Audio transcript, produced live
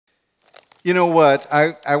You know what?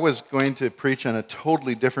 I was going to preach on a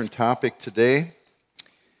totally different topic today,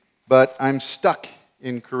 but I'm stuck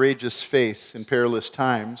in courageous faith in perilous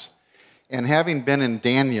times. And having been in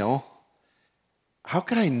Daniel, how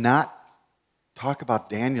could I not talk about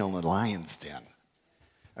Daniel in the lion's den?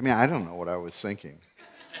 I mean, I don't know what I was thinking.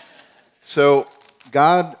 So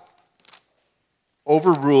God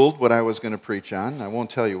overruled what I was going to preach on. I won't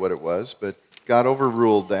tell you what it was, but God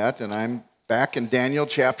overruled that, and I'm back in Daniel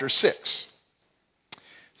chapter 6.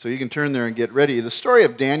 So you can turn there and get ready. The story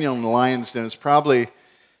of Daniel in the lion's den is probably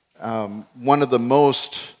one of the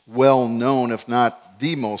most well-known, if not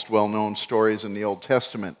the most well-known stories in the Old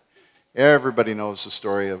Testament. Everybody knows the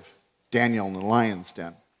story of Daniel in the lion's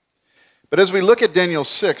den. But as we look at Daniel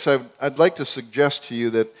 6, I'd like to suggest to you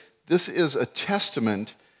that this is a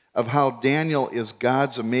testament of how Daniel is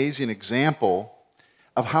God's amazing example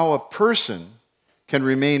of how a person can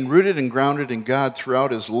remain rooted and grounded in God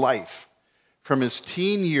throughout his life, from his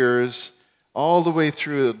teen years all the way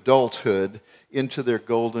through adulthood into their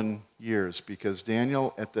golden years. Because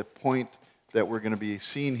Daniel, at the point that we're going to be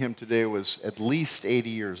seeing him today, was at least 80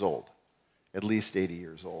 years old. At least 80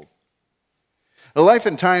 years old. The life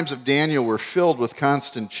and times of Daniel were filled with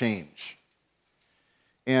constant change.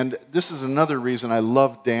 And this is another reason I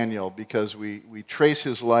love Daniel, because we trace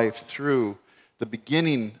his life through the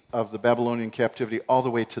beginning of the Babylonian captivity all the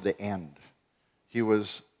way to the end. He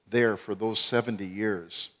was there for those 70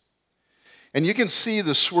 years. And you can see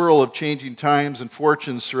the swirl of changing times and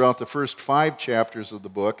fortunes throughout the first 5 chapters of the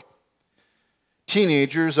book.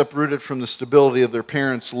 Teenagers uprooted from the stability of their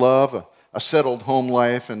parents' love, a settled home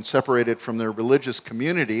life, and separated from their religious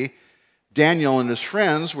community. Daniel and his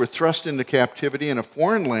friends were thrust into captivity in a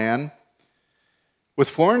foreign land with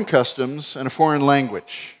foreign customs and a foreign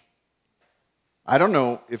language. I don't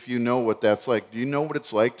know if you know what that's like. Do you know what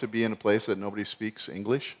it's like to be in a place that nobody speaks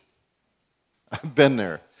English? I've been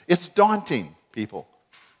there. It's daunting, people.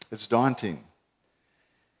 It's daunting.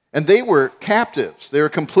 And they were captives. They were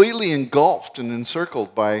completely engulfed and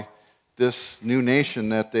encircled by this new nation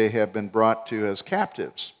that they have been brought to as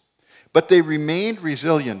captives. But they remained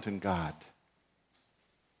resilient in God.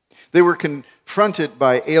 They were confronted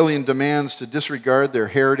by alien demands to disregard their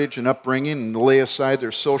heritage and upbringing and to lay aside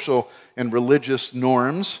their social and religious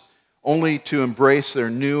norms, only to embrace their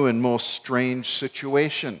new and most strange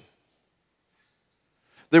situation.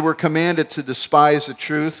 They were commanded to despise the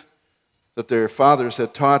truth that their fathers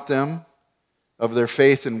had taught them of their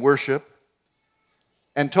faith and worship,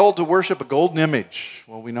 and told to worship a golden image.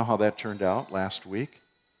 Well, we know how that turned out last week.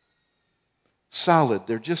 Solid.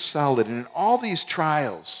 They're just solid. And in all these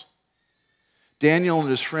trials, Daniel and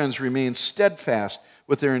his friends remained steadfast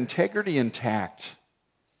with their integrity intact.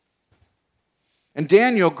 And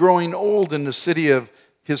Daniel, growing old in the city of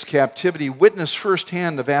his captivity, witnessed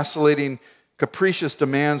firsthand the vacillating, capricious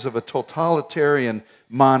demands of a totalitarian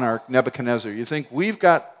monarch, Nebuchadnezzar. You think we've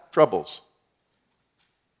got troubles?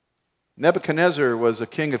 Nebuchadnezzar was a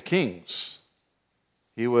king of kings.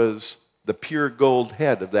 He was the pure gold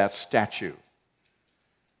head of that statue.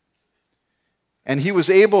 And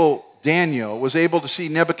Daniel was able to see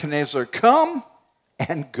Nebuchadnezzar come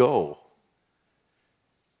and go.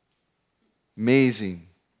 Amazing.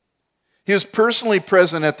 He was personally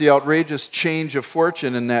present at the outrageous change of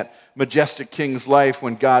fortune in that majestic king's life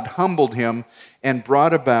when God humbled him and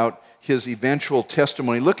brought about his eventual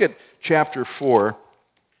testimony. Look at chapter 4,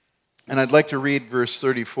 and I'd like to read verse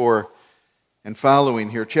 34 and following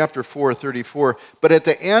here. Chapter 4, 34. But at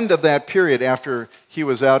the end of that period, after he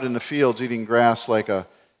was out in the fields eating grass like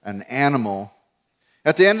an animal,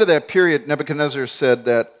 at the end of that period, Nebuchadnezzar said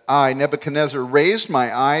that I, Nebuchadnezzar, raised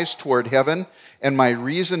my eyes toward heaven, and my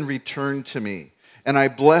reason returned to me. And I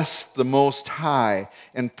blessed the Most High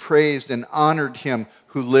and praised and honored him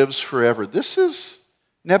who lives forever. This is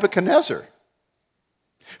Nebuchadnezzar.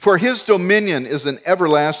 For his dominion is an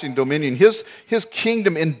everlasting dominion. His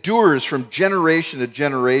kingdom endures from generation to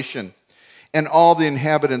generation. And all the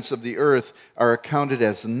inhabitants of the earth are accounted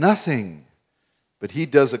as nothing. But he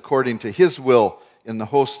does according to his will in the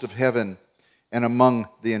host of heaven and among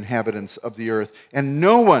the inhabitants of the earth. And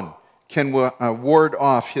no one can ward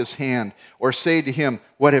off his hand or say to him,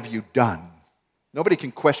 "What have you done?" Nobody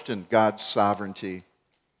can question God's sovereignty.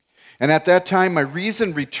 And at that time my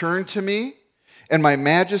reason returned to me, and my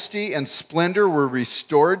majesty and splendor were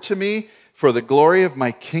restored to me for the glory of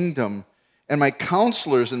my kingdom. And my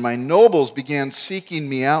counselors and my nobles began seeking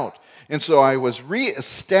me out. And so I was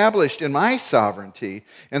reestablished in my sovereignty,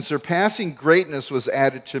 and surpassing greatness was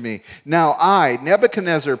added to me. Now I,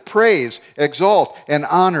 Nebuchadnezzar, praise, exalt, and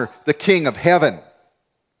honor the King of heaven.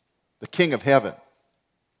 The King of heaven.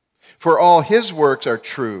 For all his works are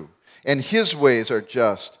true, and his ways are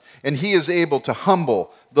just, and he is able to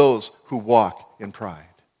humble those who walk in pride.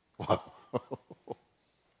 Wow.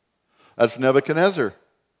 That's Nebuchadnezzar.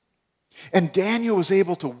 And Daniel was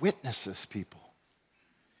able to witness this, people.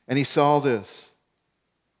 And he saw this.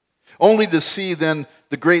 Only to see then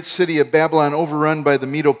the great city of Babylon overrun by the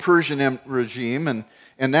Medo-Persian regime, and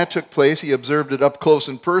that took place. He observed it up close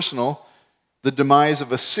and personal. The demise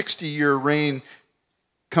of a 60-year reign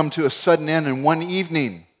come to a sudden end in one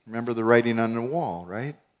evening. Remember the writing on the wall,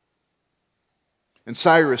 right? And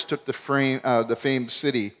Cyrus took the famed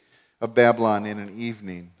city of Babylon in an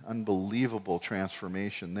evening. Unbelievable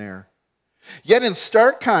transformation there. Yet in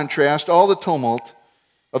stark contrast, all the tumult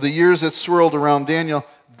of the years that swirled around Daniel,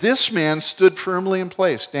 this man stood firmly in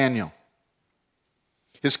place, Daniel.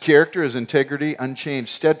 His character, his integrity, unchanged,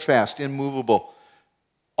 steadfast, immovable,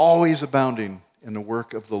 always abounding in the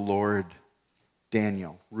work of the Lord.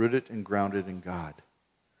 Daniel, rooted and grounded in God.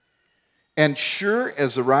 And sure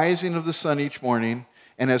as the rising of the sun each morning,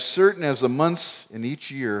 and as certain as the months in each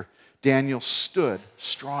year, Daniel stood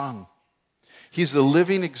strong. He's the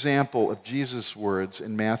living example of Jesus' words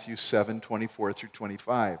in Matthew 7:24 through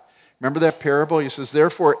 25. Remember that parable? He says,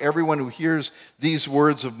 therefore, everyone who hears these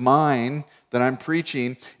words of mine that I'm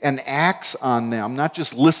preaching and acts on them, not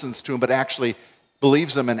just listens to them, but actually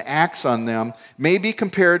believes them and acts on them, may be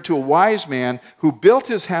compared to a wise man who built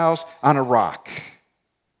his house on a rock.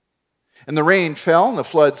 And the rain fell, and the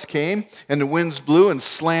floods came, and the winds blew and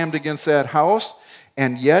slammed against that house,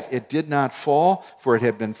 and yet it did not fall, for it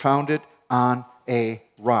had been founded on a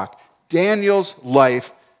rock. Daniel's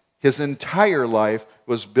life, his entire life,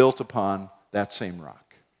 was built upon that same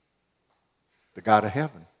rock, the God of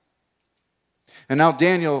heaven. And now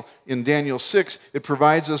Daniel, in Daniel 6, it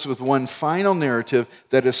provides us with one final narrative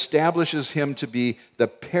that establishes him to be the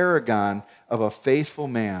paragon of a faithful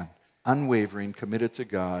man, unwavering, committed to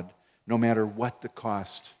God, no matter what the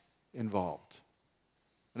cost involved.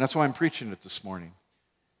 And that's why I'm preaching it this morning.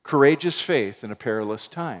 Courageous faith in a perilous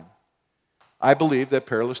time. I believe that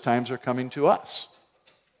perilous times are coming to us,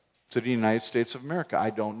 to the United States of America. I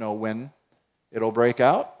don't know when it'll break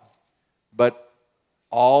out, but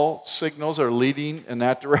all signals are leading in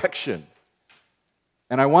that direction.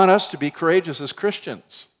 And I want us to be courageous as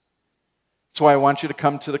Christians. That's why I want you to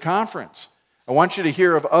come to the conference. I want you to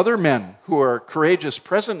hear of other men who are courageous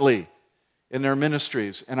presently in their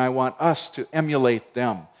ministries, and I want us to emulate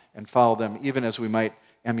them and follow them, even as we might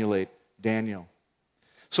emulate Daniel.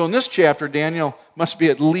 So in this chapter, Daniel must be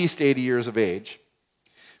at least 80 years of age.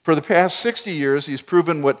 For the past 60 years, he's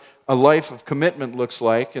proven what a life of commitment looks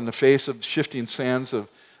like in the face of shifting sands of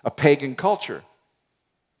a pagan culture.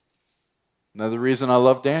 Another reason I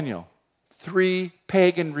love Daniel. 3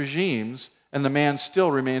 pagan regimes, and the man still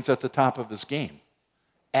remains at the top of his game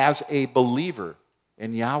as a believer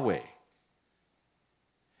in Yahweh.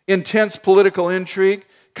 Intense political intrigue,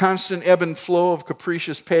 constant ebb and flow of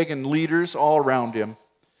capricious pagan leaders all around him.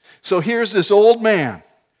 So here's this old man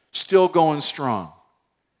still going strong.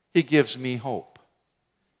 He gives me hope.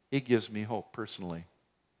 He gives me hope personally.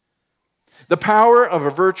 The power of a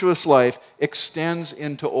virtuous life extends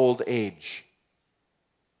into old age.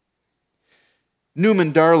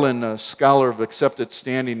 Newman Darlin, a scholar of accepted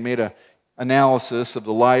standing, made an analysis of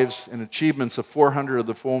the lives and achievements of 400 of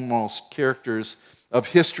the foremost characters of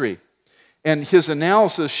history. And his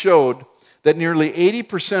analysis showed that nearly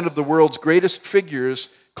 80% of the world's greatest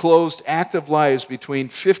figures closed active lives between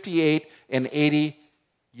 58 and 80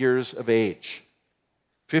 years of age.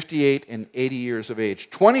 58 and 80 years of age.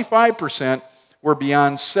 25% were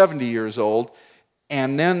beyond 70 years old,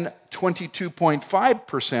 and then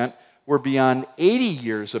 22.5% were beyond 80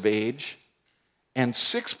 years of age, and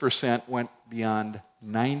 6% went beyond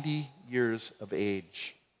 90 years of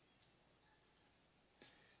age.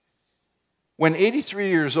 When 83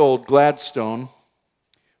 years old, Gladstone,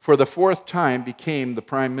 for the 4th time, became the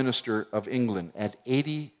Prime Minister of England at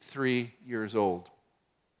 83 years old.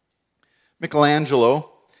 Michelangelo,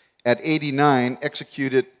 at 89,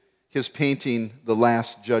 executed his painting, The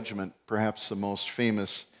Last Judgment, perhaps the most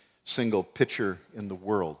famous single picture in the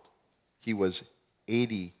world. He was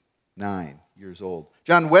 89 years old.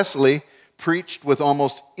 John Wesley preached with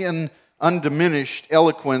almost undiminished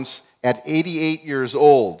eloquence at 88 years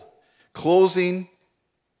old, closing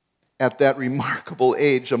at that remarkable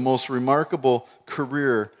age, the most remarkable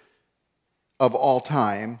career of all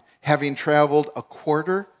time, having traveled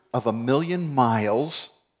 250,000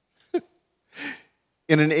 miles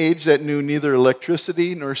in an age that knew neither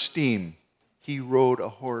electricity nor steam. He rode a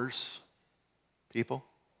horse, people.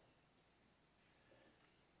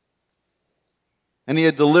 And he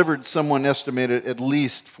had delivered, someone estimated, at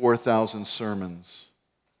least 4,000 sermons.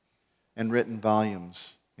 and written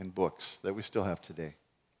volumes and books that we still have today.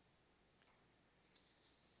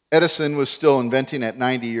 Edison was still inventing at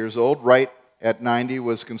 90 years old. Wright at 90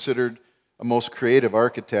 was considered a most creative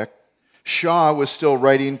architect. Shaw was still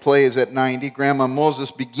writing plays at 90. Grandma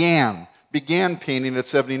Moses began painting at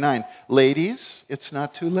 79. Ladies, it's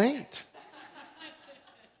not too late.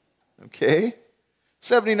 Okay?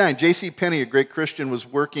 79. J.C. Penney, a great Christian, was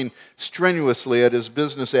working strenuously at his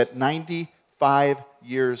business at 95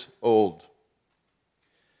 years old.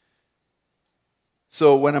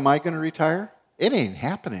 So when am I going to retire? It ain't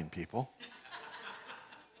happening, people.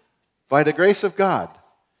 By the grace of God,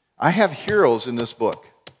 I have heroes in this book.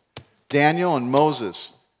 Daniel and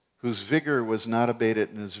Moses, whose vigor was not abated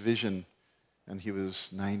in his vision, and he was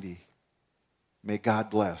 90. May God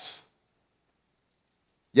bless.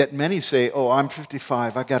 Yet many say, oh, I'm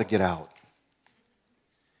 55, I got to get out.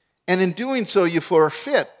 And in doing so, you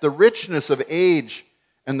forfeit the richness of age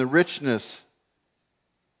and the richness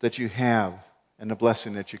that you have and the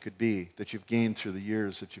blessing that you could be, that you've gained through the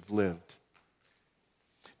years that you've lived.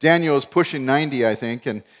 Daniel was pushing 90, I think,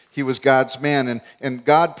 and he was God's man, and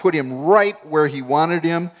God put him right where he wanted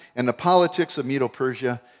him, and the politics of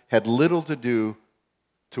Medo-Persia had little to do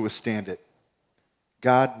to withstand it.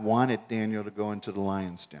 God wanted Daniel to go into the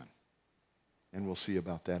lion's den, and we'll see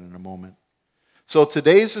about that in a moment. So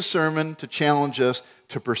today's a sermon to challenge us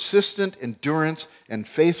to persistent endurance and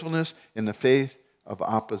faithfulness in the face of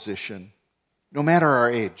opposition, no matter our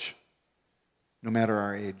age. No matter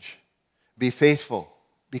our age. Be faithful.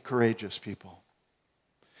 Be courageous, people.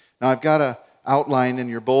 Now, I've got an outline in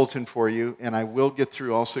your bulletin for you, and I will get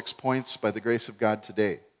through all 6 points by the grace of God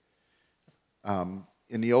today.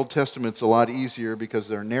 In the Old Testament, it's a lot easier because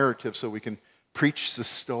they're narratives, so we can preach the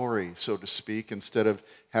story, so to speak, instead of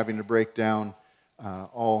having to break down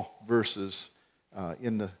all verses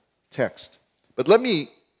in the text. But let me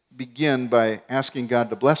begin by asking God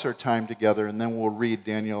to bless our time together, and then we'll read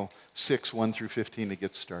Daniel 6, 1 through 15 to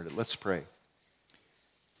get started. Let's pray.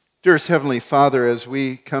 Dearest Heavenly Father, as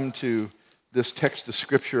we come to this text of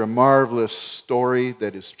Scripture, a marvelous story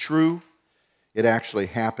that is true, it actually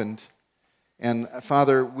happened. And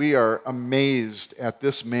Father, we are amazed at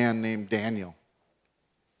this man named Daniel.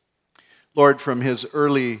 Lord, from his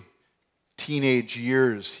early teenage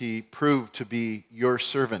years, he proved to be your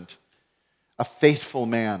servant, a faithful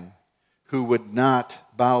man who would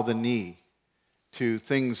not bow the knee to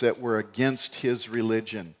things that were against his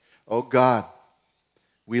religion. Oh God,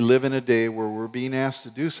 we live in a day where we're being asked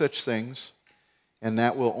to do such things, and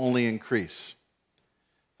that will only increase.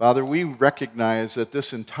 Father, we recognize that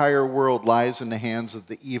this entire world lies in the hands of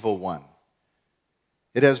the evil one.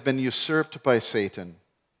 It has been usurped by Satan,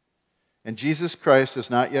 and Jesus Christ has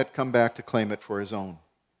not yet come back to claim it for his own,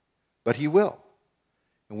 but he will,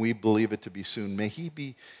 and we believe it to be soon. May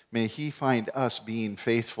he find us being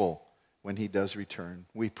faithful when he does return.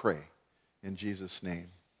 We pray in Jesus' name.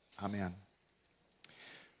 Amen.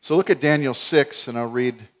 So look at Daniel 6, and I'll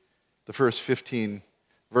read the first 15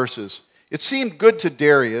 verses. It seemed good to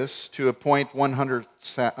Darius to appoint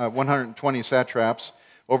 120 satraps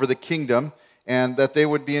over the kingdom, and that they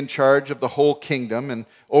would be in charge of the whole kingdom, and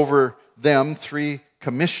over them 3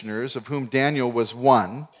 commissioners, of whom Daniel was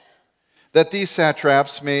one, that these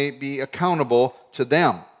satraps may be accountable to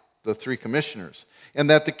them, the 3 commissioners, and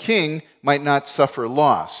that the king might not suffer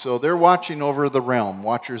loss. So they're watching over the realm,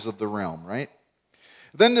 watchers of the realm, right?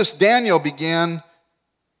 Then this Daniel began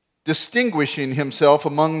distinguishing himself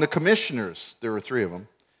among the commissioners. There were 3 of them,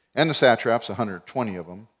 and the satraps, 120 of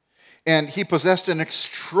them. And he possessed an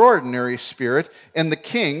extraordinary spirit, and the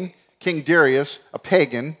king, King Darius, a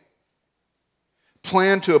pagan,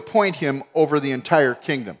 planned to appoint him over the entire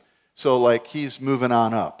kingdom. So like he's moving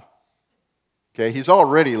on up. Okay, he's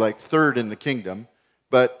already like 3rd in the kingdom,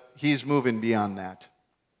 but he's moving beyond that.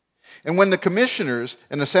 And when the commissioners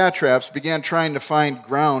and the satraps began trying to find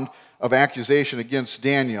ground of accusation against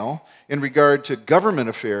Daniel in regard to government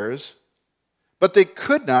affairs, but they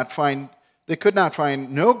could find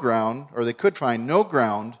no ground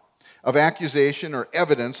of accusation or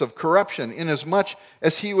evidence of corruption, inasmuch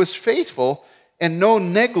as he was faithful, and no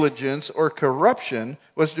negligence or corruption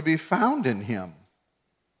was to be found in him.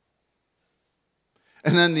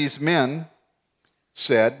 And then these men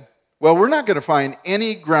said, well, we're not going to find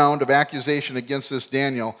any ground of accusation against this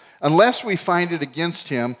Daniel unless we find it against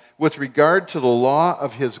him with regard to the law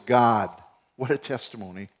of his God. What a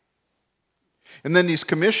testimony. And then these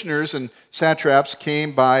commissioners and satraps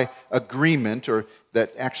came by agreement, or that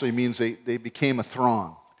actually means they became a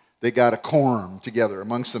throng. They got a quorum together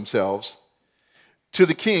amongst themselves to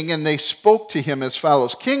the king, and they spoke to him as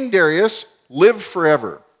follows: King Darius, live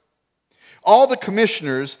forever. All the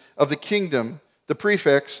commissioners of the kingdom, the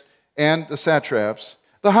prefects and the satraps,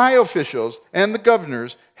 the high officials and the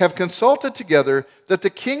governors have consulted together that the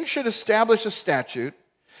king should establish a statute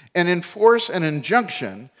and enforce an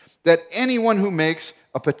injunction that anyone who makes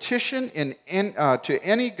a petition to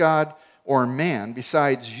any god or man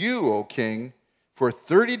besides you, O king, for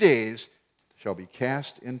 30 days shall be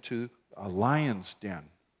cast into a lion's den.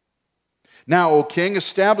 Now, O king,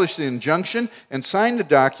 establish the injunction and sign the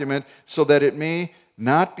document so that it may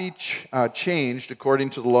not be changed according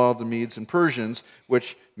to the law of the Medes and Persians,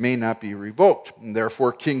 which may not be revoked. And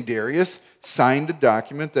therefore, King Darius signed a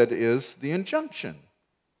document that is the injunction.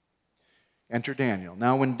 Enter Daniel.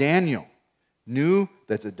 Now, when Daniel knew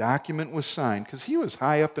that the document was signed, because he was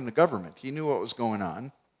high up in the government, he knew what was going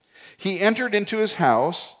on, he entered into his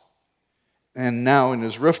house, and now in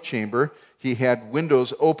his roof chamber, he had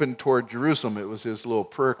windows open toward Jerusalem. It was his little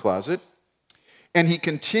prayer closet. And he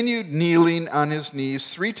continued kneeling on his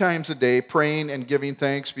knees 3 times a day, praying and giving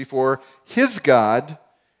thanks before his God,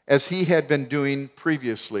 as he had been doing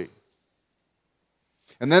previously.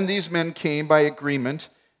 And then these men came by agreement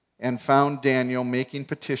and found Daniel making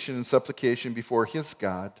petition and supplication before his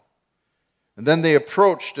God. And then they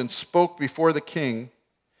approached and spoke before the king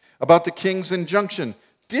about the king's injunction.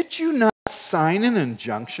 Did you not sign an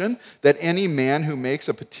injunction that any man who makes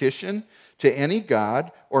a petition to any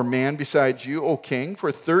god or man besides you, O king,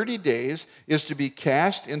 for 30 days is to be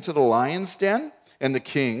cast into the lion's den? And the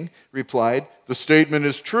king replied, the statement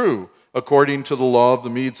is true, according to the law of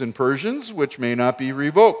the Medes and Persians, which may not be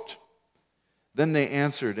revoked. Then they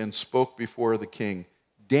answered and spoke before the king,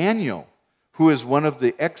 Daniel, who is one of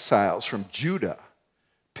the exiles from Judah,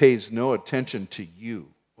 pays no attention to you,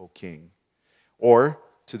 O king, or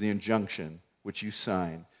to the injunction which you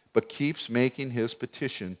sign, but keeps making his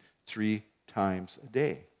petition 3 times a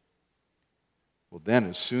day. Well, then,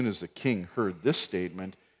 as soon as the king heard this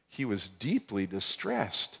statement, he was deeply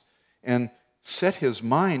distressed and set his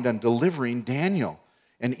mind on delivering Daniel.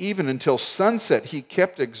 And even until sunset, he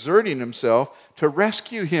kept exerting himself to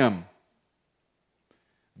rescue him.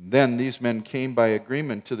 Then these men came by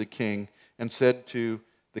agreement to the king and said to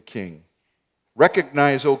the king,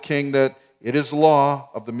 recognize, O king, that it is law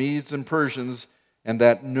of the Medes and Persians, and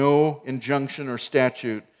that no injunction or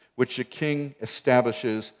statute which the king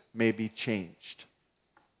establishes may be changed.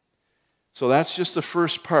 So that's just the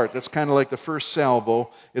first part. That's kind of like the first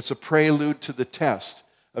salvo. It's a prelude to the test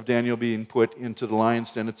of Daniel being put into the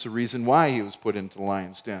lion's den. It's the reason why he was put into the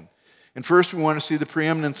lion's den. And first we want to see the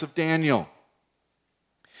preeminence of Daniel.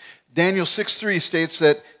 Daniel 6:3 states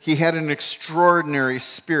that he had an extraordinary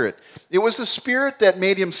spirit. It was a spirit that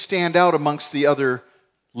made him stand out amongst the other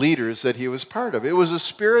leaders that he was part of. It was a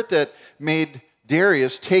spirit that made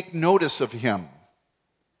Darius take notice of him.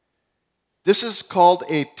 This is called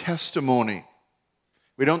a testimony.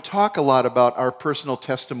 We don't talk a lot about our personal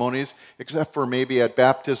testimonies, except for maybe at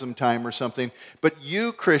baptism time or something. But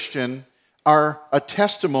you, Christian, are a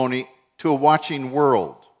testimony to a watching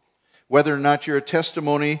world. Whether or not you're a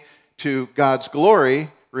testimony to God's glory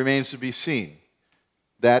remains to be seen.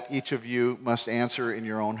 That each of you must answer in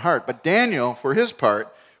your own heart. But Daniel, for his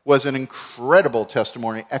part, was an incredible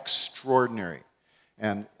testimony, extraordinary.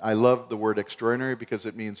 And I love the word extraordinary because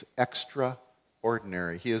it means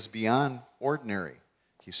extraordinary. He is beyond ordinary.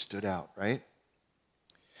 He stood out, right?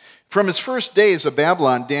 From his first days of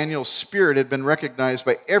Babylon, Daniel's spirit had been recognized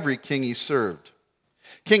by every king he served.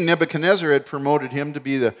 King Nebuchadnezzar had promoted him to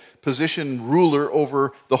be the position ruler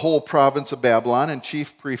over the whole province of Babylon and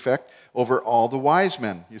chief prefect over all the wise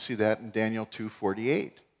men. You see that in Daniel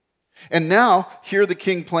 2:48. And now, here the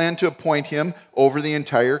king planned to appoint him over the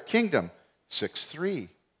entire kingdom. 6:3.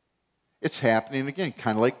 It's happening again,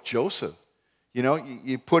 kind of like Joseph. You know,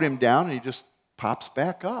 you put him down and he just pops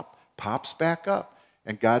back up,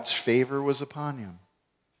 and God's favor was upon him.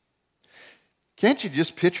 Can't you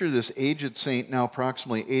just picture this aged saint, now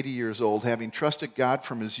approximately 80 years old, having trusted God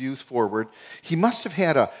from his youth forward? He must have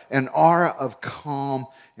had an aura of calm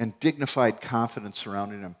and dignified confidence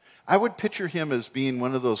surrounding him. I would picture him as being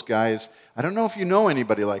one of those guys. I don't know if you know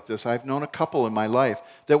anybody like this. I've known a couple in my life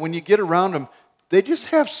that when you get around them, they just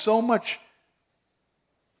have so much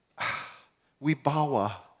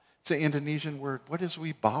wibawa. It's an Indonesian word. What is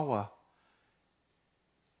wibawa?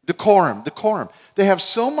 Decorum. They have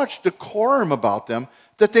so much decorum about them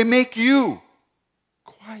that they make you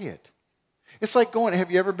quiet. It's like going,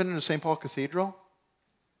 have you ever been in the St. Paul Cathedral?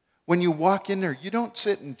 When you walk in there, you don't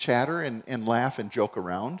sit and chatter and laugh and joke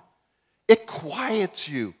around. It quiets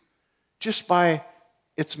you just by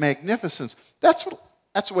its magnificence. That's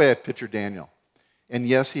the way I picture Daniel. And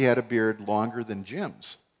yes, he had a beard longer than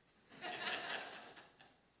Jim's.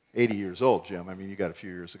 80 years old, Jim. I mean, you got a few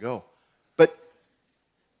years ago. But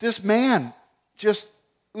this man just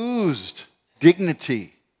oozed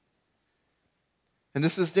dignity. And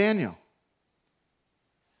this is Daniel.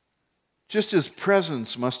 Just his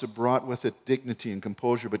presence must have brought with it dignity and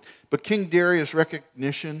composure. But King Darius'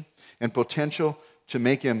 recognition and potential to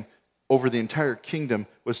make him over the entire kingdom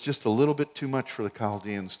was just a little bit too much for the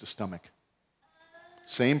Chaldeans to stomach.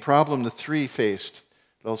 Same problem the three faced.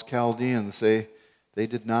 Those Chaldeans, they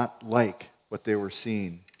did not like what they were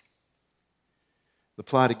seeing. The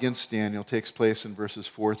plot against Daniel takes place in verses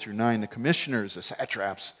 4 through 9. The commissioners, the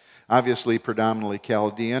satraps, obviously predominantly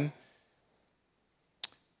Chaldean,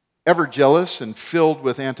 ever jealous and filled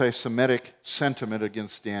with anti-Semitic sentiment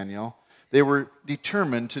against Daniel, they were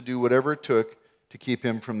determined to do whatever it took to keep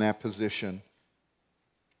him from that position.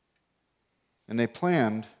 And they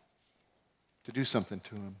planned to do something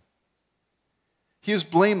to him. He is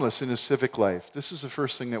blameless in his civic life. This is the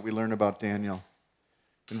first thing that we learn about Daniel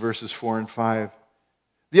in verses 4 and 5.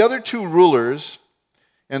 The other two rulers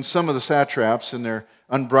and some of the satraps in their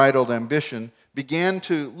unbridled ambition began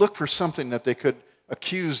to look for something that they could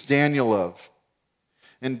accuse Daniel of.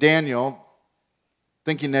 And Daniel,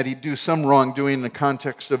 thinking that he'd do some wrongdoing in the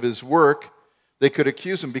context of his work, they could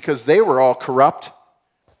accuse him because they were all corrupt.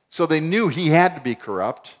 So they knew he had to be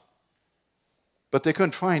corrupt. But they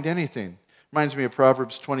couldn't find anything. Reminds me of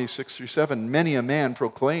Proverbs 26 through 7. Many a man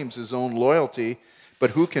proclaims his own loyalty, but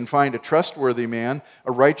who can find a trustworthy man,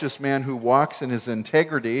 a righteous man who walks in his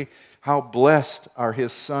integrity? How blessed are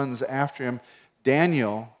his sons after him.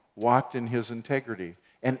 Daniel walked in his integrity,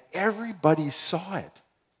 and everybody saw it.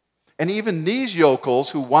 And even these yokels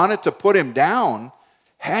who wanted to put him down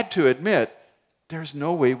had to admit, there's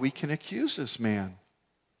no way we can accuse this man.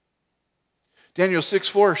 Daniel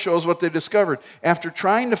 6:4 shows what they discovered. After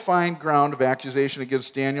trying to find ground of accusation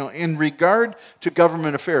against Daniel in regard to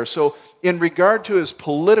government affairs, so in regard to his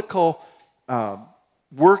political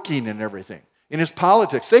working and everything, in his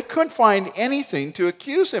politics, they couldn't find anything to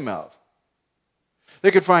accuse him of.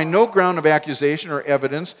 They could find no ground of accusation or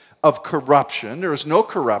evidence of corruption. There was no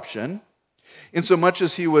corruption, insomuch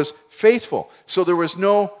as he was faithful. So there was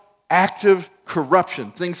no active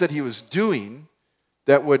corruption, things that he was doing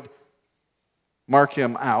that would mark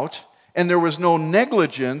him out. And there was no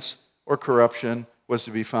negligence or corruption was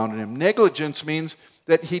to be found in him. Negligence means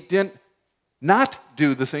that he didn't not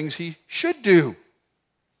do the things he should do.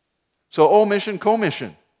 So omission,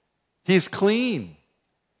 commission. He's clean.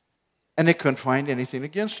 And they couldn't find anything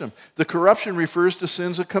against him. The corruption refers to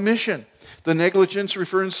sins of commission. The negligence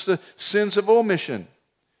refers to sins of omission.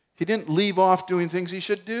 He didn't leave off doing things he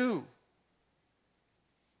should do.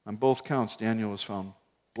 On both counts, Daniel was found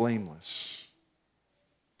blameless.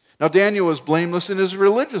 Now, Daniel was blameless in his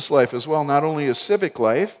religious life as well, not only his civic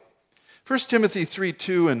life. 1 Timothy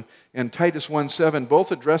 3:2 and Titus 1:7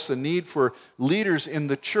 both address the need for leaders in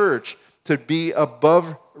the church to be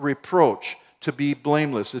above reproach, to be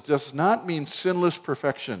blameless. It does not mean sinless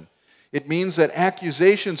perfection. It means that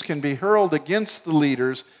accusations can be hurled against the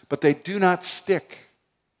leaders, but they do not stick.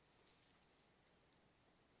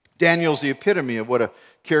 Daniel's the epitome of what a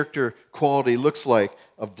character quality looks like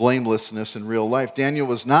of blamelessness in real life. Daniel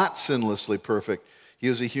was not sinlessly perfect. He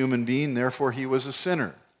was a human being, therefore he was a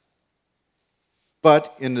sinner.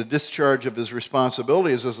 But in the discharge of his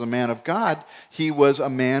responsibilities as a man of God, he was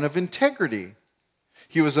a man of integrity.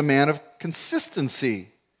 He was a man of consistency.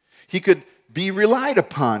 He could be relied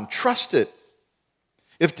upon, trusted.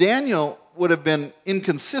 If Daniel would have been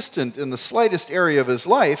inconsistent in the slightest area of his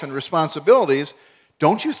life and responsibilities,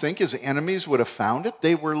 don't you think his enemies would have found it?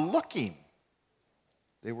 They were looking.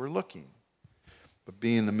 They were looking. But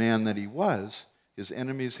being the man that he was, his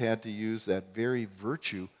enemies had to use that very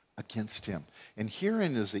virtue against him. And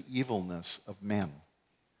herein is the evilness of men.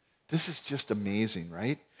 This is just amazing,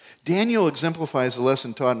 right? Daniel exemplifies the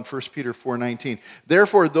lesson taught in 1 Peter 4:19.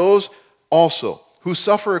 Therefore, those also who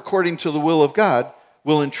suffer according to the will of God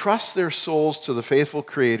will entrust their souls to the faithful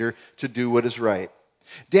Creator to do what is right.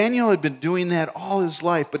 Daniel had been doing that all his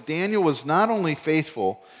life, but Daniel was not only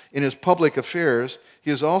faithful in his public affairs,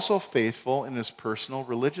 he was also faithful in his personal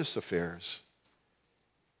religious affairs.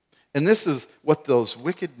 And this is what those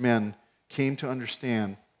wicked men came to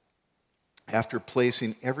understand after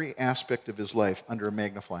placing every aspect of his life under a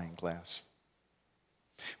magnifying glass.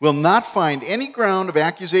 We'll not find any ground of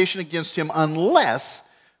accusation against him unless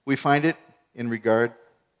we find it in regard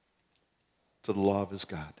to the law of his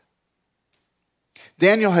God.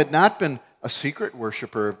 Daniel had not been a secret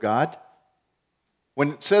worshiper of God.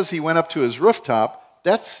 When it says he went up to his rooftop,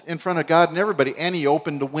 that's in front of God and everybody, and he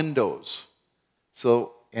opened the windows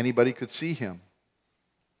so anybody could see him.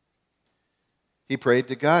 He prayed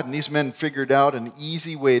to God, and these men figured out an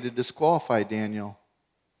easy way to disqualify Daniel.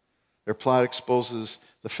 Their plot exposes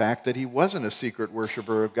the fact that he wasn't a secret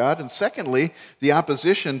worshiper of God. And secondly, the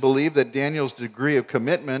opposition believed that Daniel's degree of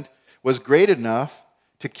commitment was great enough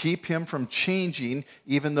to keep him from changing,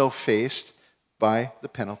 even though faced by the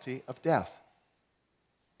penalty of death.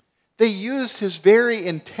 They used his very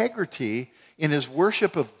integrity in his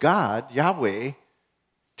worship of God, Yahweh,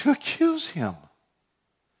 to accuse him.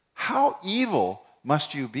 How evil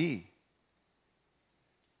must you be?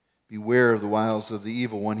 Beware of the wiles of the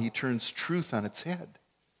evil one. He turns truth on its head.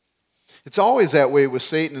 It's always that way with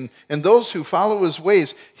Satan. And those who follow his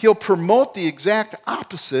ways, he'll promote the exact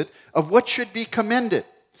opposite of what should be commended.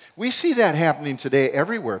 We see that happening today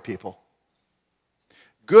everywhere, people.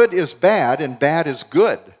 Good is bad and bad is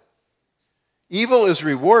good. Evil is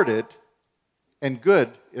rewarded and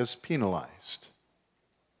good is penalized.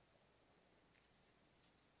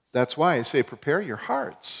 That's why I say prepare your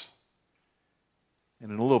hearts.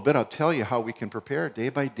 And in a little bit I'll tell you how we can prepare day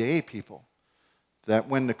by day, people. That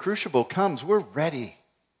when the crucible comes, we're ready.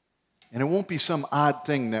 And it won't be some odd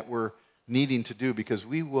thing that we're needing to do because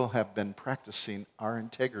we will have been practicing our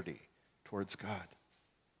integrity towards God.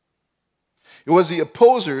 It was the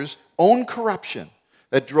opposers' own corruption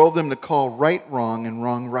that drove them to call right wrong and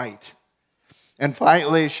wrong right. And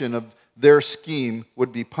violation of their scheme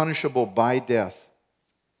would be punishable by death.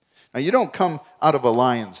 Now, you don't come out of a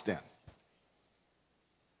lion's den.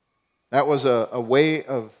 That was a way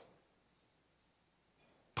of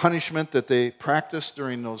punishment that they practiced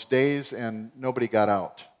during those days, and nobody got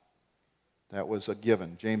out. That was a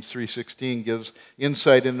given. James 3:16 gives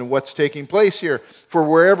insight into what's taking place here. For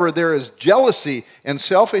wherever there is jealousy and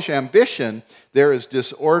selfish ambition, there is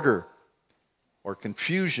disorder or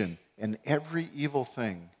confusion and every evil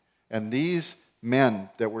thing. And these men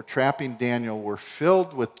that were trapping Daniel were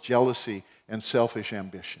filled with jealousy and selfish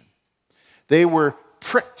ambition. They were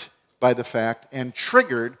pricked by the fact and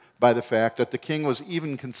triggered by the fact that the king was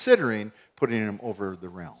even considering putting him over the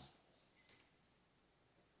realm.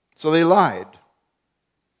 So they lied.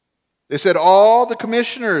 They said, all the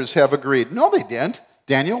commissioners have agreed. No, they didn't.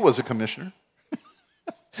 Daniel was a commissioner.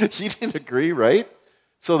 He didn't agree, right?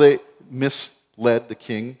 So they misled the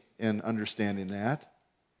king in understanding that.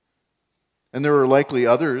 And there were likely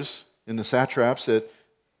others in the satraps that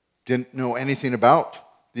didn't know anything about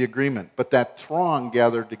the agreement. But that throng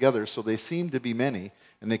gathered together, so they seemed to be many,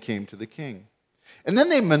 and they came to the king. And then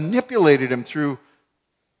they manipulated him through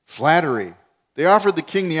flattery. They offered the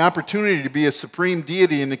king the opportunity to be a supreme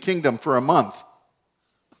deity in the kingdom for a month.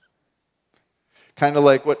 Kind of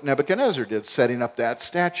like what Nebuchadnezzar did, setting up that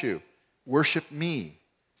statue. Worship me.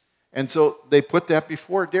 And so they put that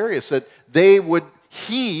before Darius, that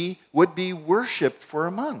he would be worshipped for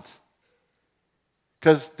a month.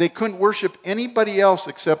 Because they couldn't worship anybody else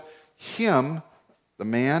except him, the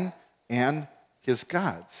man, and his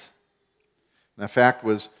gods. And the fact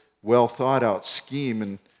was well thought out scheme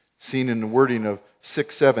and seen in the wording of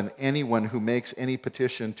 6:7, anyone who makes any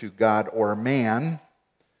petition to God or man,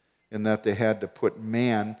 in that they had to put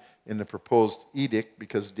man in the proposed edict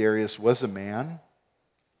because Darius was a man,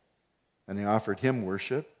 and they offered him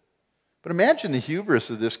worship. But imagine the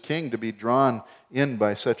hubris of this king to be drawn in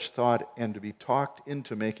by such thought and to be talked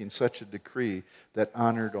into making such a decree that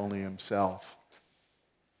honored only himself.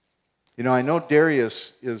 You know, I know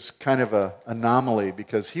Darius is kind of an anomaly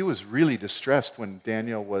because he was really distressed when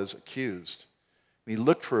Daniel was accused. He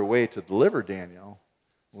looked for a way to deliver Daniel.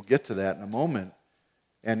 We'll get to that in a moment.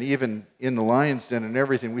 And even in the lion's den and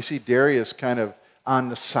everything, we see Darius kind of on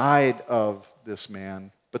the side of this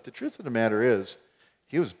man. But the truth of the matter is,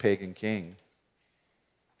 he was a pagan king.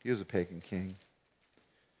 He was a pagan king.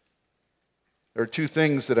 There are two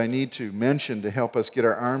things that I need to mention to help us get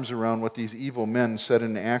our arms around what these evil men set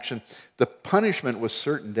into action. The punishment was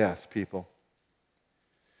certain death, people.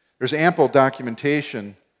 There's ample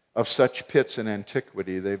documentation of such pits in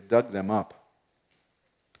antiquity. They've dug them up.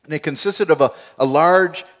 And they consisted of a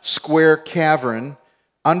large square cavern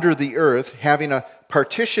under the earth, having a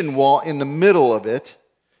partition wall in the middle of it,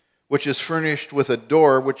 which is furnished with a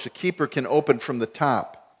door which the keeper can open from the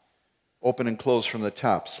top. Open and close from the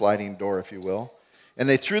top, sliding door, if you will. And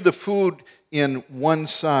they threw the food in one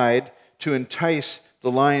side to entice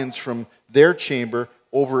the lions from their chamber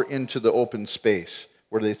over into the open space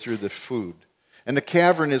where they threw the food. And the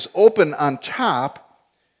cavern is open on top,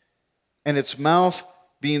 and its mouth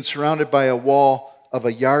being surrounded by a wall of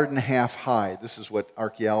 1.5 yards high. This is what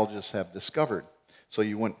archaeologists have discovered. So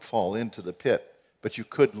you wouldn't fall into the pit, but you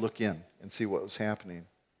could look in and see what was happening.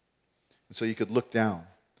 And so you could look down.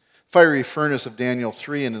 Fiery furnace of Daniel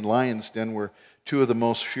 3 and in lion's den were two of the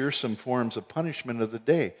most fearsome forms of punishment of the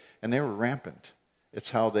day, and they were rampant. It's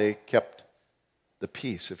how they kept the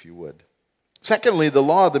peace, if you would. Secondly, the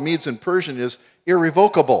law of the Medes and Persians is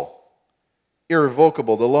irrevocable.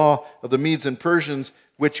 Irrevocable. The law of the Medes and Persians,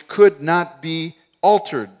 which could not be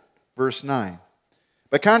altered. Verse 9.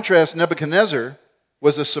 By contrast, Nebuchadnezzar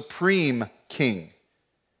was a supreme king.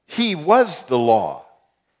 He was the law.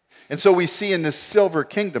 And so we see in this silver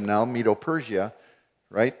kingdom now, Medo-Persia,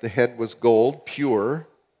 right? The head was gold, pure,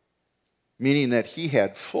 meaning that he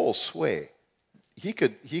had full sway. He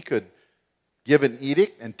could give an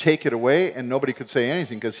edict and take it away, and nobody could say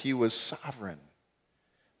anything because he was sovereign.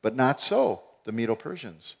 But not so, the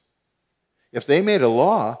Medo-Persians. If they made a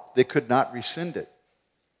law, they could not rescind it.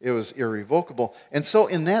 It was irrevocable. And so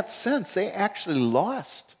in that sense, they actually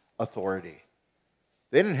lost authority.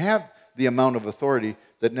 They didn't have the amount of authority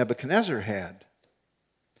that Nebuchadnezzar had.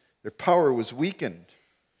 Their power was weakened.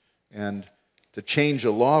 And to change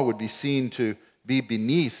a law would be seen to be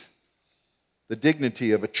beneath the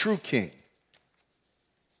dignity of a true king.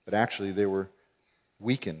 But actually, they were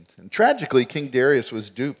weakened. And tragically, King Darius was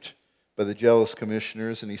duped by the jealous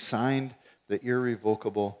commissioners, and he signed the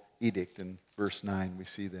irrevocable edict. In verse 9, we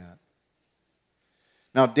see that.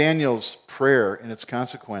 Now, Daniel's prayer and its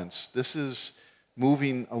consequence, this is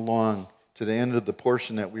moving along to the end of the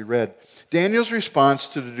portion that we read. Daniel's response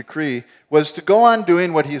to the decree was to go on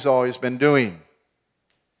doing what he's always been doing.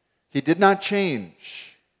 He did not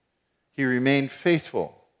change. He remained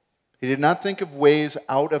faithful. He did not think of ways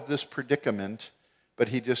out of this predicament, but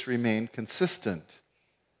he just remained consistent.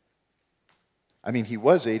 I mean, he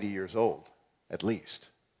was 80 years old, at least.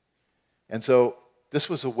 And so this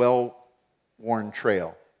was a well-worn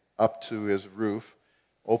trail up to his roof,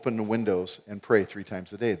 open the windows, and pray 3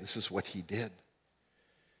 times a day. This is what he did.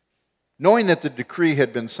 Knowing that the decree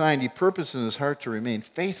had been signed, he purposed in his heart to remain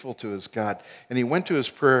faithful to his God. And he went to his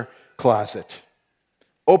prayer closet,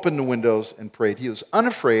 opened the windows, and prayed. He was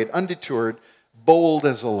unafraid, undeterred, bold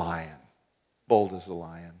as a lion. Bold as a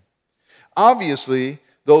lion. Obviously,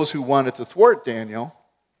 those who wanted to thwart Daniel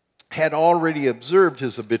had already observed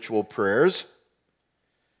his habitual prayers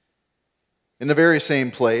in the very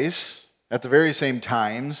same place, at the very same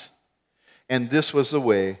times, and this was the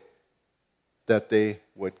way that they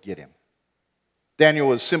would get him. Daniel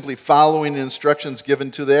was simply following the instructions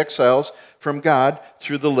given to the exiles from God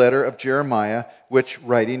through the letter of Jeremiah, which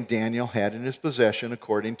writing Daniel had in his possession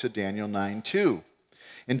according to Daniel 9:2.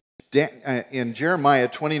 In Jeremiah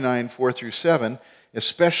 29, 4 through 7,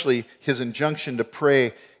 especially his injunction to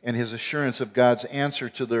pray and his assurance of God's answer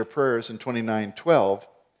to their prayers in 29:12,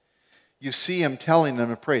 you see him telling them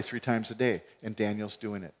to pray 3 times a day, and Daniel's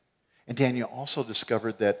doing it. And Daniel also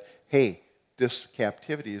discovered that, hey, this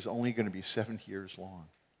captivity is only going to be 7 years long.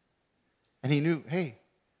 And he knew, hey,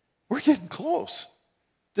 we're getting close.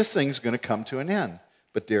 This thing's going to come to an end.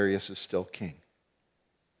 But Darius is still king.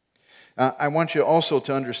 I want you also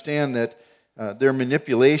to understand that their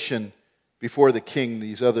manipulation before the king,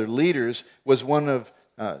 these other leaders, was one of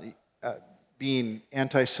being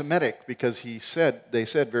anti-Semitic, because they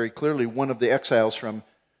said very clearly, one of the exiles from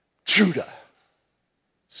Judah.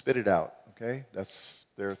 Spit it out, okay? That's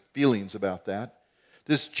their feelings about that.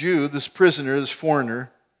 This Jew, this prisoner, this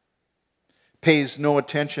foreigner, pays no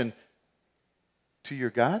attention to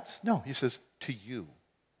your gods? No, he says, to you,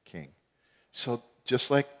 king. So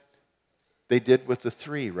just like they did with the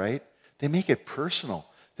 3, right? They make it personal.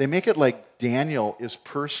 They make it like Daniel is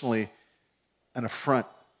personally an affront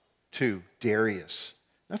to Darius.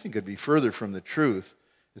 Nothing could be further from the truth.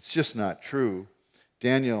 It's just not true.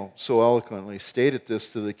 Daniel so eloquently stated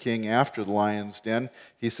this to the king after the lion's den.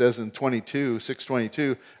 He says in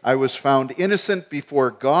 6:22, I was found innocent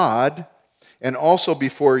before God and also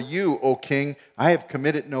before you, O king. I have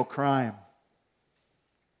committed no crime.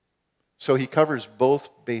 So he covers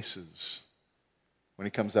both bases when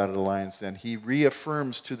he comes out of the lion's den. He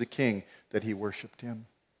reaffirms to the king that he worshiped him.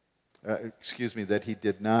 That he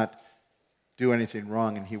did not do anything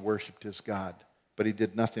wrong and he worshiped his God. But he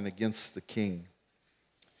did nothing against the king.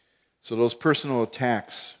 So those personal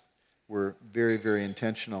attacks were very, very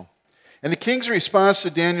intentional. And the king's response to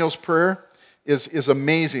Daniel's prayer is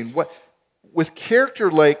amazing. With character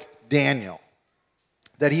like Daniel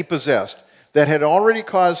that he possessed, that had already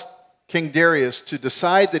caused King Darius to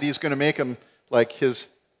decide that he's going to make him like his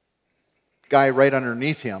guy right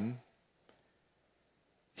underneath him,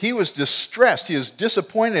 he was distressed. He was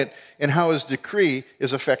disappointed in how his decree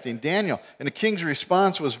is affecting Daniel. And the king's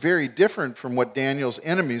response was very different from what Daniel's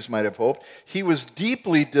enemies might have hoped. He was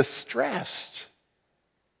deeply distressed.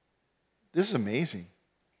 This is amazing.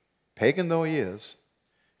 Pagan though he is,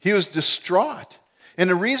 he was distraught. And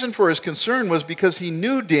the reason for his concern was because he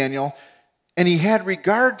knew Daniel and he had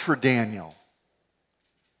regard for Daniel.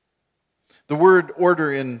 The word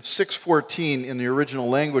order in 6:14 in the original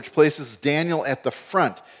language places Daniel at the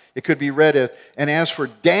front. It could be read as, and as for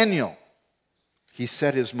Daniel, he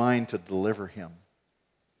set his mind to deliver him.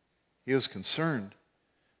 He was concerned.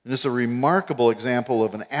 And this is a remarkable example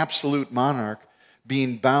of an absolute monarch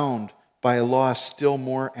being bound by a law still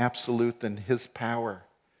more absolute than his power.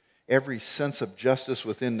 Every sense of justice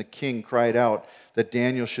within the king cried out that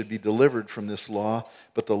Daniel should be delivered from this law,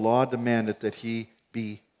 but the law demanded that he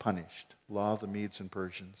be punished. Law of the Medes and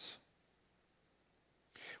Persians.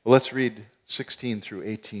 Well, let's read 16 through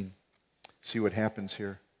 18. See what happens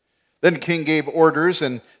here. Then the king gave orders,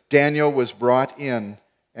 and Daniel was brought in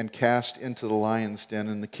and cast into the lion's den.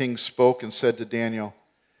 And the king spoke and said to Daniel,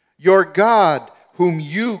 "Your God, whom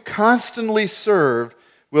you constantly serve,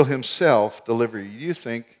 will himself deliver you." You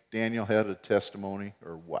think Daniel had a testimony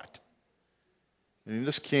or what? I mean,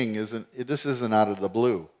 this isn't out of the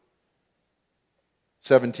blue.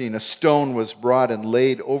 17, a stone was brought and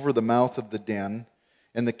laid over the mouth of the den,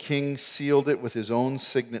 and the king sealed it with his own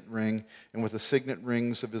signet ring and with the signet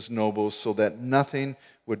rings of his nobles, so that nothing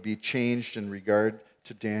would be changed in regard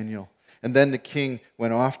to Daniel. And then the king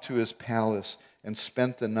went off to his palace and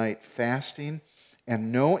spent the night fasting,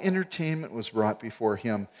 and no entertainment was brought before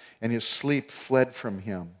him, and his sleep fled from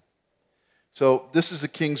him. So this is the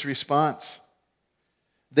king's response.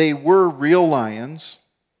 They were real lions.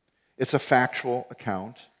 It's a factual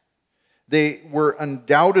account. They were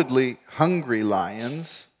undoubtedly hungry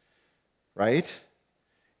lions, right?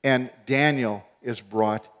 And Daniel is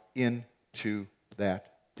brought into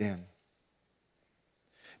that den.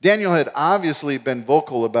 Daniel had obviously been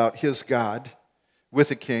vocal about his God with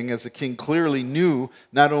the king, as the king clearly knew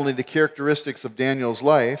not only the characteristics of Daniel's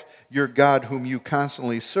life, your God whom you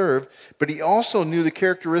constantly serve, but he also knew the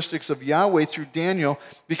characteristics of Yahweh through Daniel,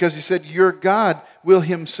 because he said, your God will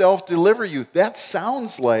himself deliver you. That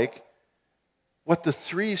sounds like what the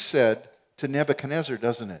three said to Nebuchadnezzar,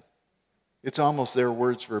 doesn't it? It's almost their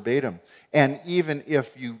words verbatim. And even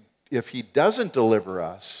if he doesn't deliver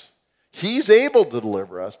us, he's able to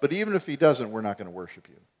deliver us, but even if he doesn't, we're not going to worship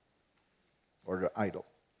you or to idol.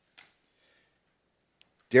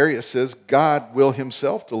 Darius says, God will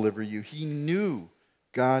himself deliver you. He knew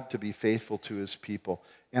God to be faithful to his people.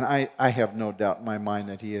 And I have no doubt in my mind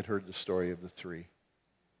that he had heard the story of the three.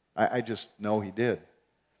 I just know he did.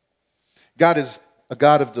 God is a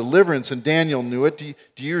God of deliverance, and Daniel knew it. Do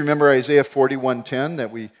you remember Isaiah 41:10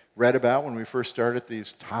 that we read about when we first started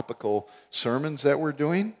these topical sermons that we're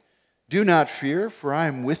doing? Do not fear, for I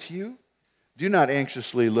am with you. Do not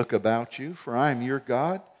anxiously look about you, for I am your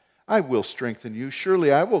God. I will strengthen you.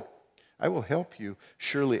 Surely I will help you.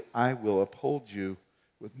 Surely I will uphold you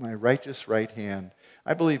with my righteous right hand.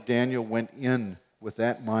 I believe Daniel went in with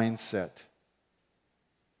that mindset,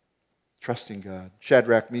 trusting God.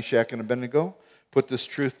 Shadrach, Meshach, and Abednego put this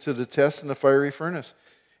truth to the test in the fiery furnace.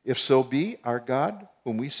 If so be, our God,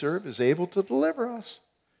 whom we serve, is able to deliver us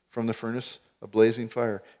from the furnace of blazing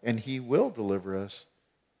fire, and he will deliver us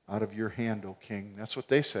out of your hand, O king. That's what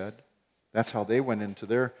they said. That's how they went into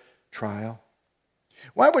their trial.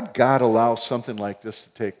 Why would God allow something like this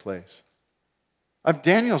to take place?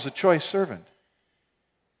 Daniel's a choice servant.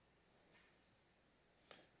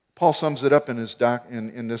 Paul sums it up in this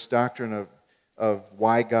doctrine of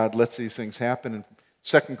why God lets these things happen in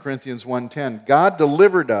 2 Corinthians 1:10. God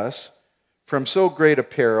delivered us from so great a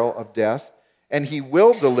peril of death, and he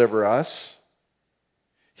will deliver us,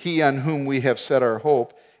 he on whom we have set our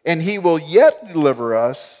hope, and he will yet deliver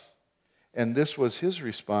us. And this was his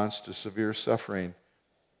response to severe suffering.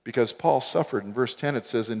 Because Paul suffered. In verse 10 it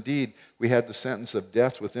says, indeed, we had the sentence of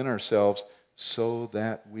death within ourselves, so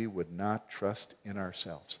that we would not trust in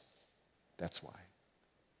ourselves. That's why.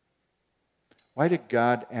 Why did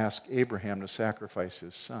God ask Abraham to sacrifice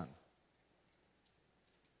his son?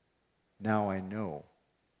 Now I know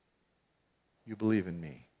you believe in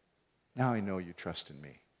me. Now I know you trust in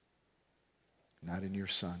me, not in your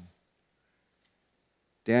son.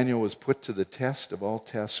 Daniel was put to the test of all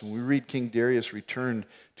tests. When we read King Darius returned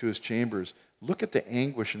to his chambers, look at the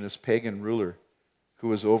anguish in this pagan ruler who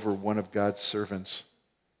was over one of God's servants.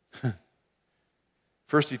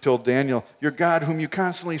 First he told Daniel, your God whom you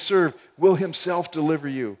constantly serve will himself deliver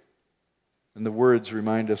you. And the words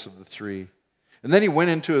remind us of the three. And then he went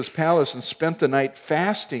into his palace and spent the night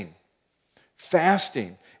fasting.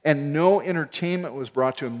 Fasting. And no entertainment was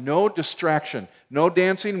brought to him. No distraction. No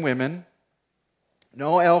dancing women.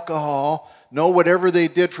 No alcohol. No whatever they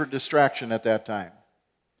did for distraction at that time.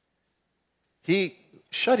 He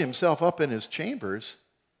shut himself up in his chambers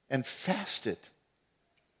and fasted.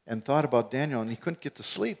 and thought about Daniel, and he couldn't get to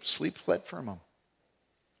sleep. Sleep fled from him.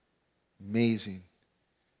 Amazing.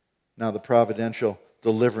 Now the providential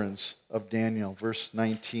deliverance of Daniel, verse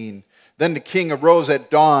 19. Then the king arose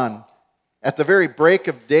at dawn, at the very break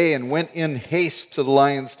of day, and went in haste to the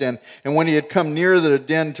lion's den. And when he had come near the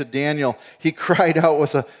den to Daniel, he cried out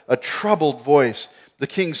with a troubled voice. The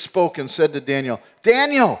king spoke and said to Daniel,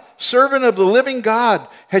 Daniel, servant of the living God,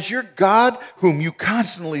 has your God, whom you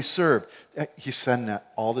constantly serve. He's saying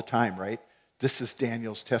that all the time, right? This is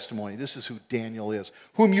Daniel's testimony. This is who Daniel is.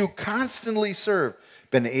 Whom you constantly serve,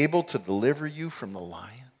 been able to deliver you from the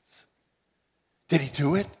lions. Did he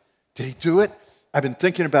do it? Did he do it? I've been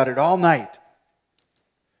thinking about it all night.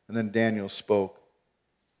 And then Daniel spoke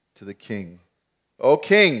to the king. O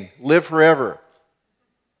king, live forever.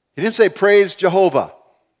 He didn't say praise Jehovah,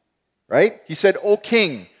 right? He said, O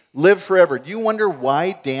king, live forever. Do you wonder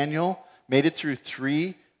why Daniel made it through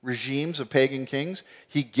 3 regimes of pagan kings?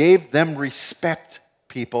 He gave them respect,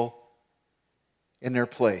 people, in their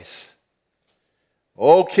place.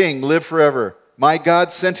 O king, live forever. My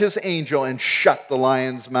God sent his angel and shut the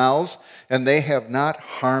lions' mouths, and they have not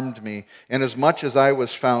harmed me. And as much as I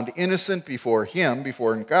was found innocent before him,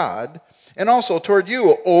 before God, and also toward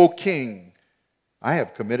you, O king, I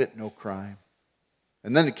have committed no crime.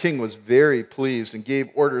 And then the king was very pleased and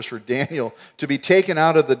gave orders for Daniel to be taken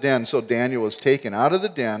out of the den. So Daniel was taken out of the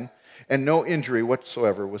den, and no injury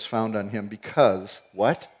whatsoever was found on him because,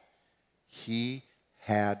 what? He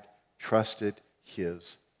had trusted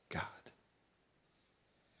his God.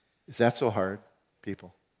 Is that so hard,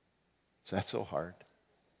 people? Is that so hard?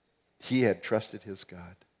 He had trusted his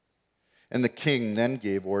God. And the king then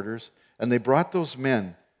gave orders, and they brought those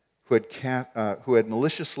men who had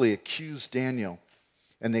maliciously accused Daniel,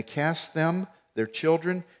 and they cast them, their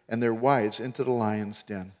children, and their wives into the lion's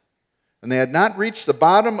den. And they had not reached the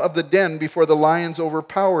bottom of the den before the lions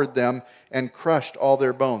overpowered them and crushed all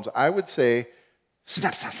their bones. I would say,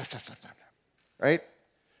 snap, snap, snap, snap, snap, snap, right?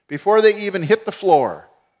 Before they even hit the floor,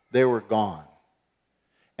 they were gone.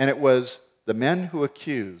 And it was the men who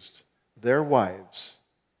accused their wives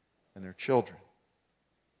and their children.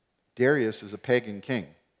 Darius is a pagan king.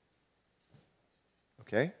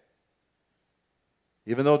 Okay?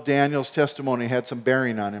 Even though Daniel's testimony had some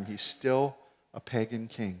bearing on him, he's still a pagan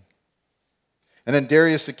king. And then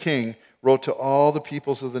Darius the king wrote to all the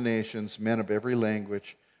peoples of the nations, men of every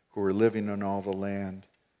language who were living in all the land.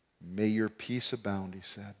 May your peace abound, he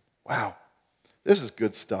said. Wow, this is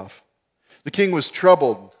good stuff. The king was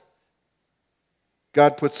troubled.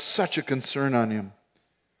 God put such a concern on him.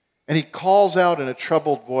 And he calls out in a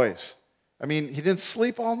troubled voice. I mean, he didn't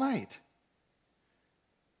sleep all night.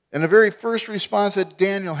 And the very first response that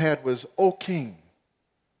Daniel had was, O king,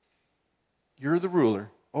 you're the ruler,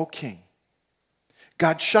 O king.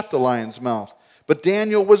 God shut the lion's mouth, but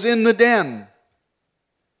Daniel was in the den.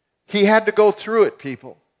 He had to go through it,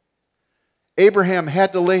 people. Abraham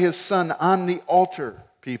had to lay his son on the altar,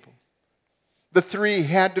 people. The 3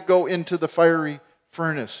 had to go into the fiery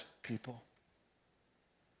furnace, people.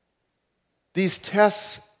 These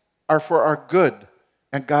tests are for our good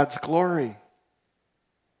and God's glory.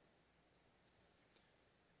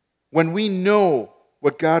 When we know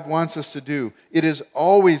what God wants us to do, it is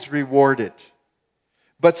always rewarded,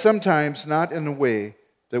 but sometimes not in a way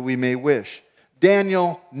that we may wish.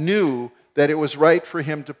 Daniel knew that it was right for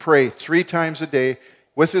him to pray 3 times a day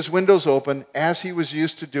with his windows open, as he was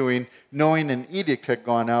used to doing, knowing an edict had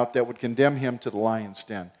gone out that would condemn him to the lion's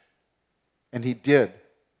den. And he did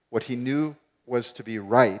what he knew was to be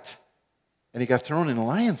right, and he got thrown in the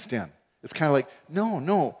lion's den. It's kind of like,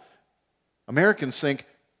 no. Americans think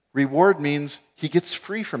reward means he gets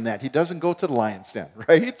free from that. He doesn't go to the lion's den,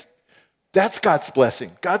 right? That's God's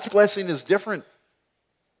blessing. God's blessing is different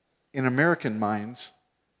in American minds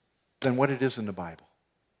than what it is in the Bible.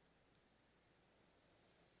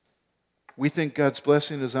 We think God's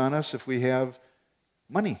blessing is on us if we have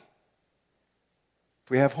money, if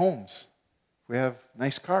we have homes, if we have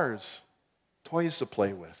nice cars, toys to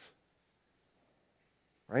play with.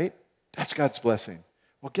 Right? That's God's blessing.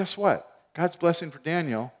 Well, guess what? God's blessing for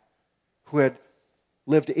Daniel, who had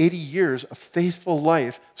lived 80 years, a faithful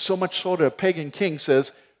life, so much so that a pagan king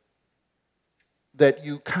says that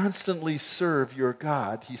you constantly serve your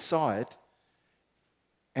God. He saw it,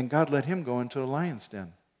 and God let him go into a lion's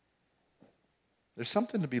den. There's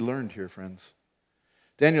something to be learned here, friends.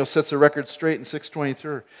 Daniel sets the record straight in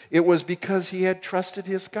 6:23. It was because he had trusted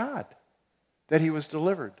his God that he was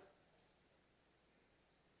delivered.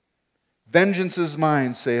 Vengeance is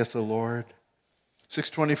mine, saith the Lord.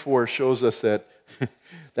 6:24 shows us that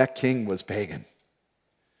that king was pagan.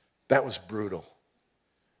 That was brutal.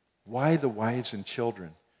 Why the wives and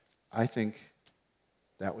children? I think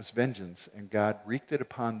that was vengeance, and God wreaked it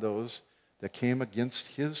upon those that came against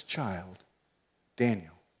his child,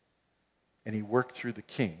 Daniel. And he worked through the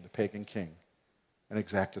king, the pagan king, and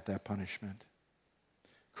exacted that punishment.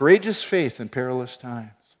 Courageous faith in perilous times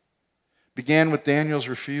began with Daniel's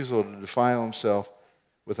refusal to defile himself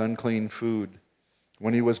with unclean food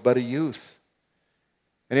when he was but a youth.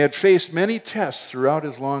 And he had faced many tests throughout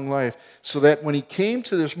his long life, so that when he came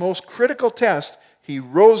to this most critical test, he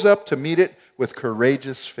rose up to meet it with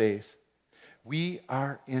courageous faith. We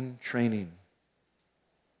are in training.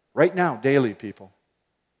 Right now, daily, people.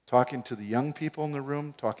 Talking to the young people in the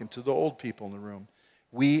room, talking to the old people in the room.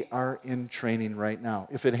 We are in training right now.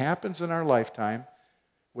 If it happens in our lifetime,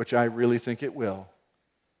 which I really think it will,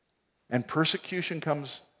 and persecution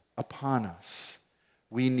comes upon us,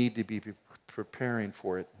 we need to be preparing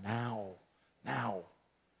for it now. Now.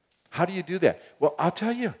 How do you do that? Well, I'll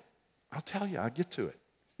tell you. I'll get to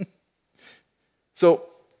it. So,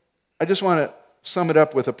 I just want to sum it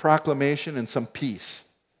up with a proclamation and some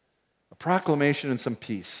peace. A proclamation and some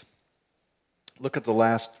peace. Look at the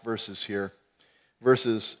last verses here.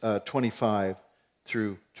 Verses 25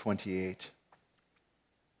 through 28.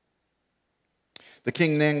 The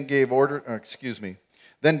king then gave order,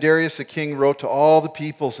 Then Darius the king wrote to all the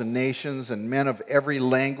peoples and nations and men of every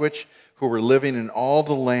language who were living in all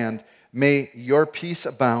the land, may your peace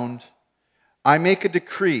abound. I make a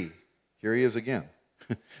decree. Here he is again.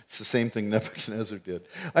 It's the same thing Nebuchadnezzar did.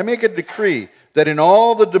 I make a decree that in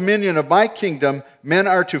all the dominion of my kingdom, men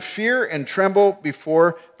are to fear and tremble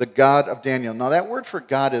before the God of Daniel. Now that word for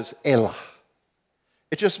God is Elah.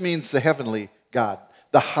 It just means the heavenly God,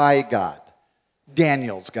 the high God,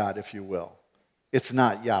 Daniel's God, if you will. It's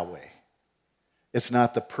not Yahweh. It's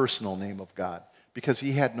not the personal name of God, because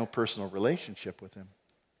he had no personal relationship with him.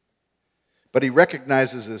 But he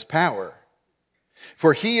recognizes his power.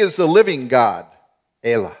 For he is the living God,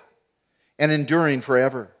 Elah, and enduring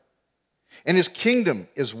forever. And his kingdom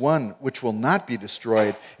is one which will not be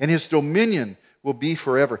destroyed, and his dominion will be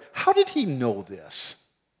forever. How did he know this?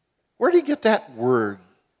 Where did he get that word?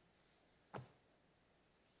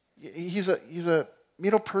 He's a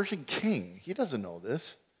Medo-Persian king. He doesn't know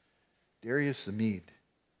this. Darius the Mede.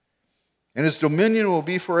 And his dominion will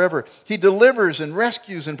be forever. He delivers and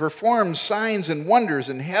rescues and performs signs and wonders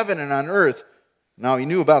in heaven and on earth. Now he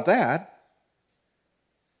knew about that.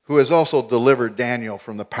 Who has also delivered Daniel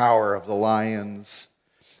from the power of the lions.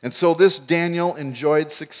 And so this Daniel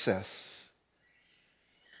enjoyed success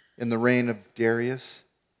in the reign of Darius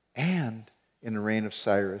and in the reign of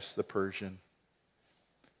Cyrus the Persian.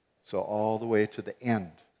 So all the way to the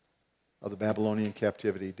end of the Babylonian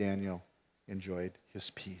captivity, Daniel enjoyed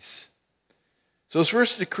his peace. So his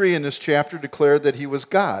first decree in this chapter declared that he was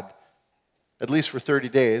God, at least for 30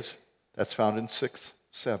 days. That's found in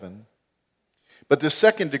 6:7. But the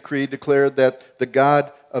second decree declared that the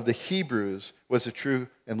God of the Hebrews was a true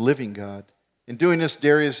and living God. In doing this,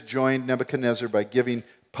 Darius joined Nebuchadnezzar by giving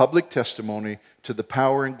public testimony to the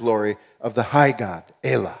power and glory of the high God,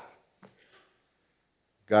 Elah.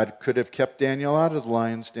 God could have kept Daniel out of the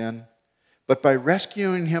lion's den, but by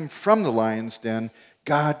rescuing him from the lion's den,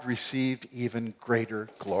 God received even greater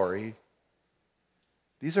glory.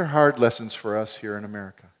 These are hard lessons for us here in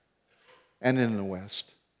America and in the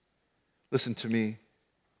West. Listen to me.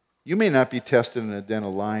 You may not be tested in a den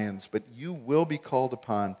of lions, but you will be called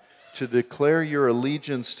upon to declare your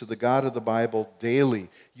allegiance to the God of the Bible daily.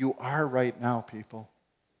 You are right now, people.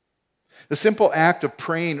 The simple act of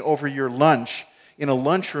praying over your lunch in a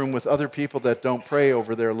lunchroom with other people that don't pray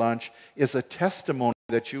over their lunch is a testimony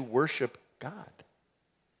that you worship God.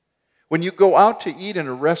 When you go out to eat in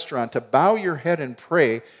a restaurant, to bow your head and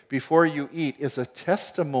pray before you eat is a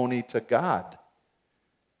testimony to God.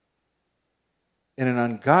 In an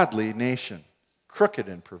ungodly nation, crooked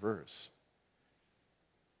and perverse.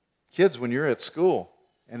 Kids, when you're at school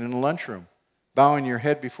and in a lunchroom, bowing your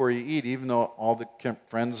head before you eat, even though all the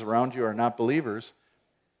friends around you are not believers,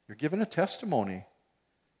 you're giving a testimony.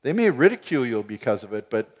 They may ridicule you because of it,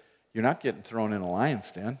 but you're not getting thrown in a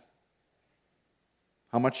lion's den.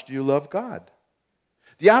 How much do you love God?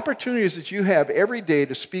 The opportunities that you have every day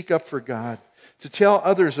to speak up for God, to tell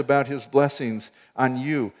others about his blessings on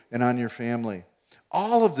you and on your family.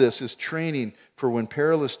 All of this is training for when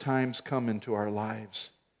perilous times come into our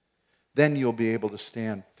lives. Then you'll be able to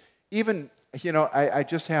stand. Even, I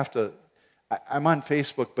just have to, I'm on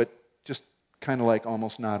Facebook, but just kind of like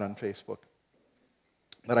almost not on Facebook.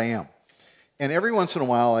 But I am. And every once in a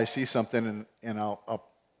while I see something and I'll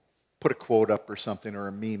put a quote up or something or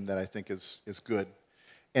a meme that I think is good.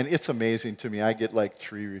 And it's amazing to me. I get like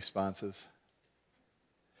 3 responses.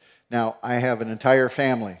 Now, I have an entire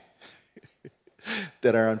family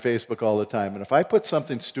that are on Facebook all the time. And if I put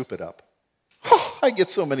something stupid up, I get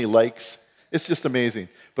so many likes. It's just amazing.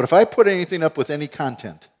 But if I put anything up with any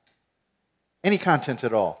content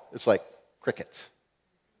at all, it's like crickets,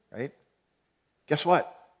 right? Guess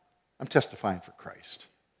what? I'm testifying for Christ.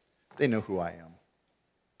 They know who I am.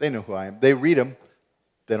 They know who I am. They read them.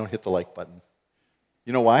 They don't hit the like button.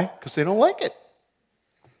 You know why? Because they don't like it.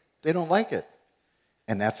 They don't like it.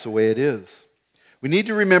 And that's the way it is. We need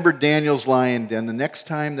to remember Daniel's lion den the next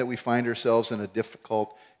time that we find ourselves in a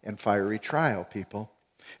difficult and fiery trial, people.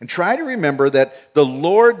 And try to remember that the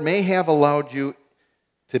Lord may have allowed you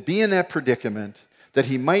to be in that predicament, that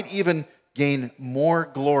he might even gain more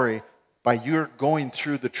glory by your going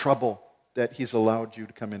through the trouble that he's allowed you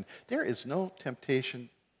to come in. There is no temptation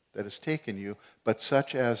that has taken you, but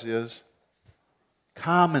such as is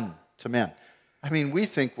common to men. I mean, we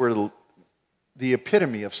think we're the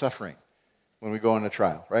epitome of suffering when we go on a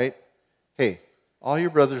trial, right? Hey, all your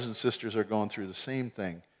brothers and sisters are going through the same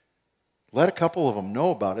thing. Let a couple of them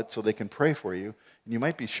know about it so they can pray for you, and you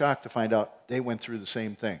might be shocked to find out they went through the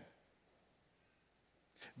same thing.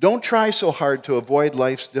 Don't try so hard to avoid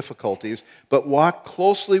life's difficulties, but walk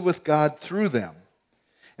closely with God through them.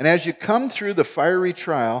 And as you come through the fiery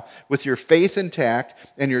trial with your faith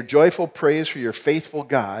intact and your joyful praise for your faithful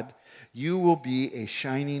God, you will be a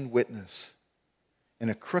shining witness in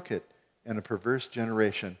a crooked and a perverse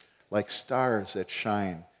generation, like stars that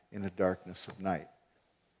shine in the darkness of night.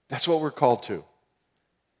 That's what we're called to.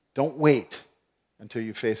 Don't wait until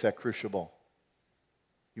you face that crucible.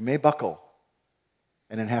 You may buckle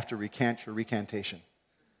and then have to recant your recantation.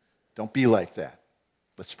 Don't be like that.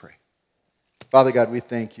 Let's pray. Father God, we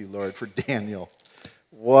thank you, Lord, for Daniel.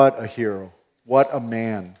 What a hero. What a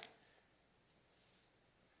man.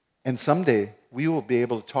 And someday we will be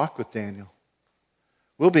able to talk with Daniel.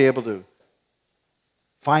 We'll be able to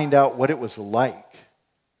find out what it was like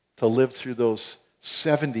to live through those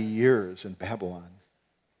 70 years in Babylon.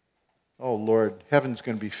 Oh, Lord, heaven's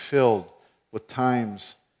going to be filled with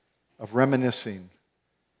times of reminiscing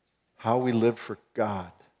how we lived for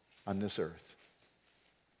God on this earth.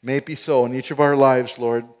 May it be so in each of our lives,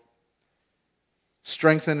 Lord.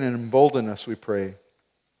 Strengthen and embolden us, we pray.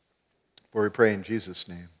 For we pray in Jesus'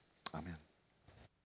 name. Amen.